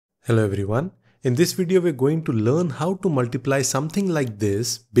Hello everyone. In this video we're going to learn how to multiply something like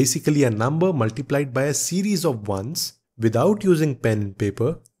this, basically a number multiplied by a series of ones without using pen and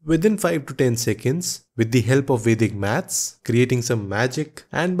paper within 5 to 10 seconds with the help of Vedic maths, creating some magic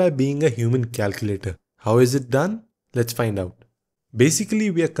and by being a human calculator. How is it done? Let's find out.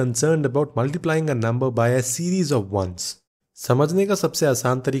 Basically we are concerned about multiplying a number by a series of ones. समझने का सबसे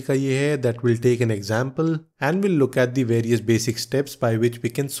आसान तरीका ये है that we'll take an example and we'll look at the various basic steps by which we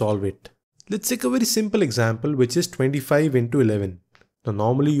can solve it. Let's take a very simple example which is 25 into 11. Now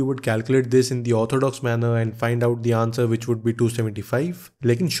normally you would calculate this in the orthodox manner and find out the answer which would be 275.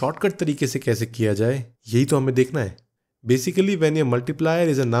 लेकिन shortcut तरीके से कैसे किया जाए यही तो हमें देखना है. Basically when your multiplier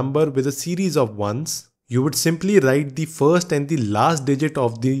is a number with a series of ones, you would simply write the first and the last digit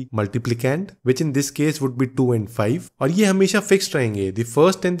of the multiplicand, which in this case would be 2 and 5. और ये हमेशा fixed रहेंगे. The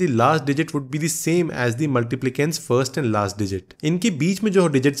first and the last digit would be the same as the multiplicand's first and last digit. इनके बीच में जो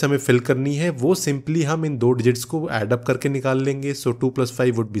digits हमें fill करनी है वो simply हम इन दो digits को add up करके निकाल लेंगे. So 2 plus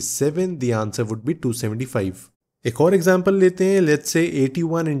 5 would be 7. The answer would be 275. एक और example लेते हैं. Let's say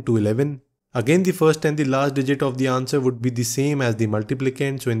 81 into 11. Again the first and the last digit of the answer would be the same as the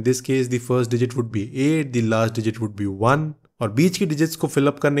multiplicand. So in this case the first digit would be 8, the last digit would be 1. और बीच के digits को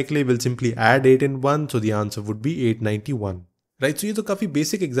fill up करने के लिए we'll simply add 8 and 1. So the answer would be 891. Right, so ये तो काफी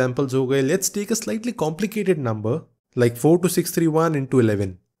basic examples हो गए. Let's take a slightly complicated number like 42631 into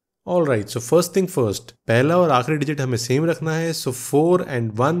 11. Alright, so first thing first, पहला और आखिरी digit हमें same रखना है. So 4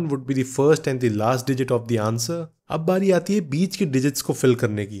 and 1 would be the first and the last digit of the answer. अब बारी आती है बीच के digits को fill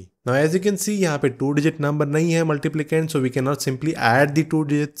करने की. Now as you can see यहाँ पे 2 digit number नहीं है multiplicand, so we cannot simply add the 2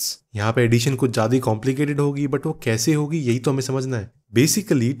 digits. यहाँ पे addition कुछ ज़्यादा complicated होगी, but वो कैसे होगी यही तो हमें समझना है.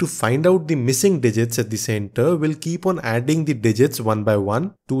 Basically to find out the missing digits at the center, we'll keep on adding the digits one by one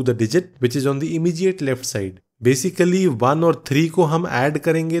to the digit which is on the immediate left side. Basically 1 और 3 को हम add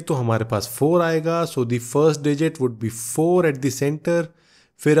करेंगे तो हमारे पास 4 आएगा. So the first digit would be 4 at the center.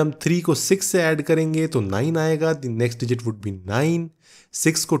 फिर हम 3 को 6 से ऐड करेंगे तो 9 आएगा. The next digit would be 9.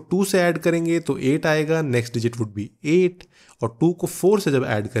 6 को 2 से ऐड करेंगे तो 8 आएगा. Next digit would be 8. और 2 को 4 से जब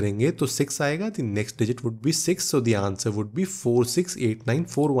ऐड करेंगे तो 6 आएगा. The next digit would be 6. So the answer would be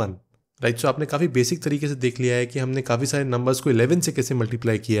 468941. Right, सो आपने काफी बेसिक तरीके से देख लिया है कि हमने काफी सारे नंबर्स को 11 से कैसे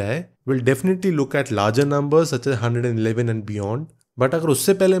मल्टीप्लाई किया है. Will definitely look at larger numbers such as 111 and beyond. But अगर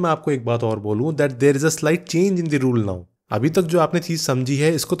उससे पहले मैं आपको एक बात और बोलूं that there is a slight change in the rule now. अभी तक जो आपने चीज समझी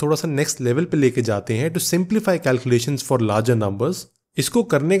है इसको थोड़ा सा नेक्स्ट लेवल पे लेके जाते हैं to simplify calculations for larger numbers. इसको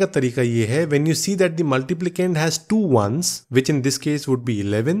करने का तरीका ये है when you see that the मल्टीप्लिकेंड has 2 ones which in this case would be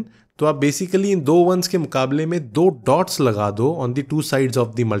 11, तो आप बेसिकली इन 2 ones के मुकाबले में 2 डॉट्स लगा दो on the 2 sides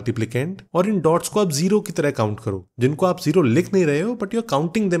of the मल्टीप्लिकेंड और इन डॉट्स को आप 0 की तरह काउंट करो, जिनको आप 0 लिख नहीं रहे हो but you are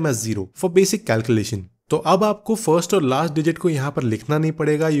counting them as 0 for basic calculation. तो अब आपको फर्स्ट और लास्ट डिजिट को यहाँ पर लिखना नहीं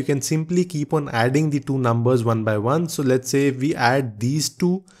पड़ेगा. You can simply keep on adding the 2 numbers one by one. So let's say we add these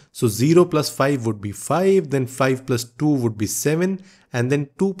two. So 0 plus 5 would be 5, then 5 plus 2 would be 7, and then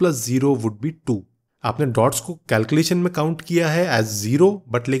 2 plus 0 would be 2. आपने dots को calculation में count किया है as 0,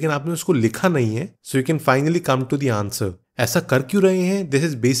 but लेकिन आपने उसको लिखा नहीं है. So you can finally come to the answer. ऐसा कर क्यों रहे हैं? This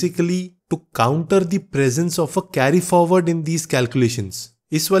is basically to counter the presence of a carry forward in these calculations.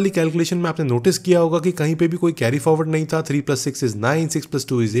 इस वाली कैलकुलेशन में आपने नोटिस किया होगा कि कहीं पे भी कोई कैरी फॉरवर्ड नहीं था. 3 plus 6 is 9, 6 plus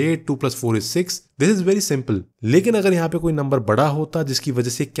 2 is 8, 2 plus 4 is 6. This is very simple. लेकिन अगर यहाँ पे कोई नंबर बड़ा होता जिसकी वजह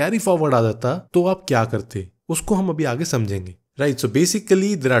से कैरी फॉरवर्ड आ जाता तो आप क्या करते, उसको हम अभी आगे समझेंगे. Right, so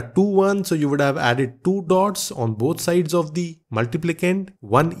basically there are 2 ones, so you would have added 2 dots on both sides of the multiplicand,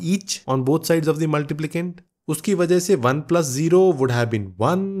 1 each on both sides of the multiplicand. उसकी वजह से 1 plus 0 would have been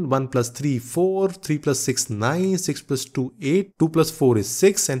 1, 1 plus 3 4, 3 plus 6 9, 6 plus 2 8, 2 plus 4 is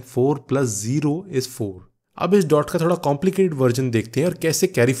 6 and 4 plus 0 is 4. अब इस dot का थोड़ा complicated version देखते हैं और कैसे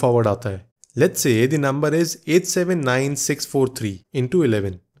कैरी फॉरवर्ड आता है. Let's say the number is 879643 into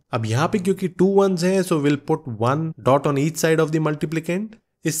 11. अब यहाँ पे क्योंकि 2 ones हैं so we'll put 1 dot on each side of the multiplicand.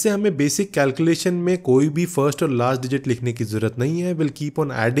 इससे हमें बेसिक कैलकुलेशन में कोई भी फर्स्ट और लास्ट डिजिट लिखने की जरूरत नहीं है. Will keep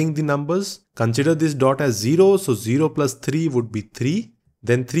on adding the numbers. Consider this dot as 0, so 0 plus 3 would be 3,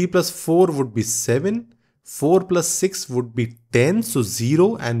 then 3 plus 4 would be 7, 4 plus 6 would be 10, so 0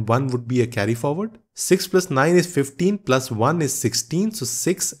 and 1 would be a carry forward. 6 plus 9 is 15 plus 1 is 16, so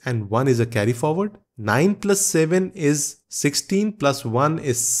 6 and 1 is a carry forward. 9 plus 7 is 16 plus 1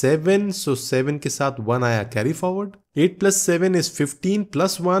 is 7, so 7 के साथ 1 आया carry forward. 8 plus 7 is 15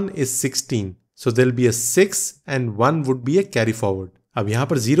 plus 1 is 16, so there'll be a 6 and 1 would be a carry forward. अब यहाँ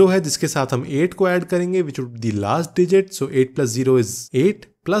पर 0 है जिसके साथ हम 8 को ऐड करेंगे which would be the last digit, so 8 plus 0 is 8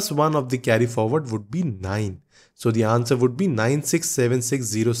 plus 1 of the carry forward would be 9, so the answer would be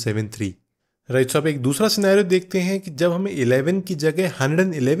 9676073. Right, सो अब एक दूसरा सिनेरियो देखते हैं कि जब हमें 11 की जगह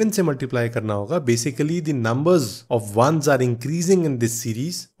 111 से मल्टीप्लाई करना होगा। Basically the numbers of ones are increasing in this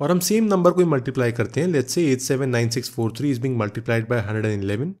series और हम सेम नंबर को मल्टीप्लाई करते हैं। Let's say 879643 is being multiplied by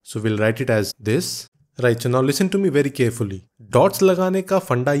 111, so will write it as this. Right, so now listen to me very carefully. Dots लगाने का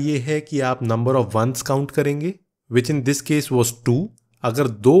फंडा ये है कि आप नंबर ऑफ वंस काउंट करेंगे, विच इन दिस केस वाज 2। अगर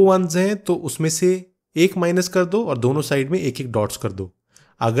 2 वंस हैं तो उसमें से एक माइनस कर दो और दोनों साइड में एक एक डॉट्स कर दो।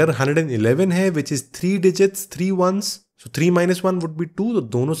 अगर 111 है which is 3 digits 3 once, so 3 minus 1 would be 2, तो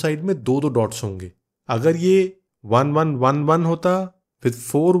दोनों साइड में दो डॉट्स होंगे। अगर ये 1111 होता विद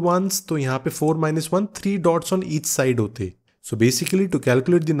 4 वंस, तो यहाँ पे 4 minus 1 3 dots on each side होते। So basically, to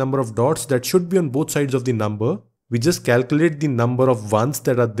calculate the number of dots that should be on both sides of the number, we just calculate the number of ones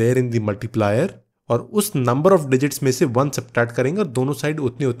that are there in the multiplier और उस number of digits में से 1 subtract करेंगे और दोनों side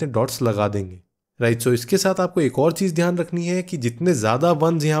उतने उतने dots लगा देंगे। राइट, सो इसके साथ आपको एक और चीज ध्यान रखनी है कि जितने ज्यादा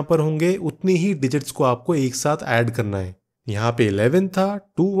वंस यहाँ पर होंगे उतनी ही डिजिट्स को आपको एक साथ ऐड करना है। यहाँ पे 11 था,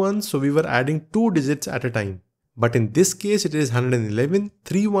 2 once, so we were adding 2 digits at a time. But in this case, it is 111,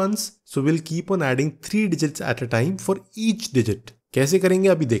 3 ones, so we'll keep on adding 3 digits at a time for each digit. कैसे करेंगे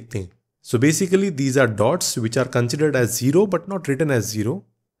अभी देखते हैं। So basically, these are dots which are considered as 0 but not written as 0.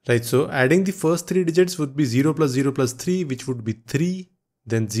 Right, so adding the first 3 digits would be 0 plus 0 plus 3, which would be 3.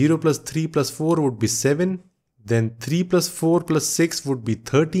 Then 0 plus 3 plus 4 would be 7. Then 3 plus 4 plus 6 would be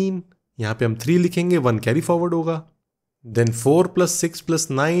 13. यहाँ पे हम 3 लिखेंगे, 1 carry forward होगा। Then 4 plus 6 plus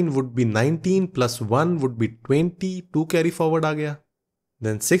 9 would be 19 plus 1 would be 20, 2 carry forward आ गया।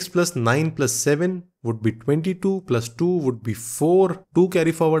 Then 6 plus 9 plus 7 would be 22 plus 2 would be 4, 2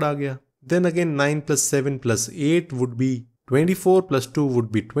 carry forward आ गया। Then again 9 plus 7 plus 8 would be 24 plus 2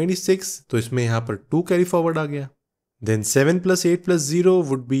 would be 26, तो इसमें यहाँ पर 2 carry forward आ गया। Then 7 plus 8 plus 0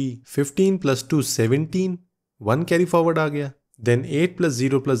 would be 15 plus 2 17, 1 carry forward आ गया। Then 8 plus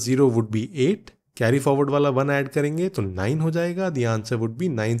 0 plus 0 would be 8, carry forward वाला 1 add करेंगे तो 9 हो जाएगा। The answer would be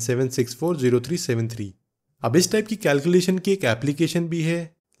 97640373। अब इस टाइप की कैलकुलेशन की एक एप्लीकेशन भी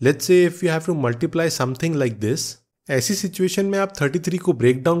है। Let's say if you have to multiply something like this, ऐसी सिचुएशन में आप 33 को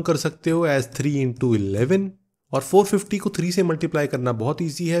ब्रेक डाउन कर सकते हो एज 3 into 11 और 450 को 3 से मल्टीप्लाई करना बहुत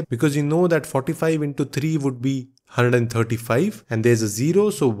ईजी है because you know that 45 into 3 would be 135 and there's a 0,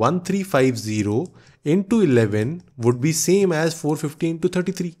 so 1350 into 11 would be same as 450 into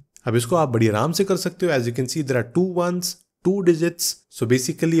 33। अब इसको आप बड़ी आराम से कर सकते हो। As you can see there are 2 ones, 2 digits, so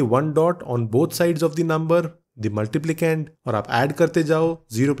basically 1 dot on both sides of the number, the multiplicand, और आप ऐड करते जाओ।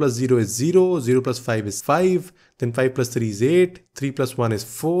 0 plus 0 is 0, 0 plus 5 is 5, then 5 plus 3 is 8, 3 plus 1 is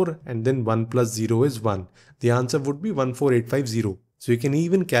 4, and then 1 plus 0 is 1. The answer would be 14850. So you can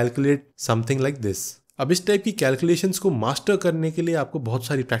even calculate something like this. अब इस type की calculations को master करने के लिए आपको बहुत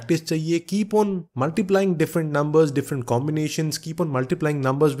सारी प्रैक्टिस चाहिए। Keep on multiplying different numbers, different combinations, keep on multiplying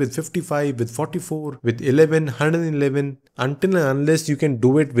numbers with 55, with 44, with 11, 111 until and unless you can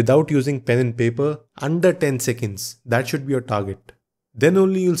do it without using pen and paper under 10 seconds. That should be your target. Then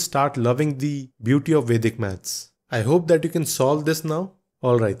only you'll start loving the beauty of Vedic maths. I hope that you can solve this now.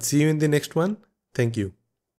 Alright, see you in the next one. Thank you.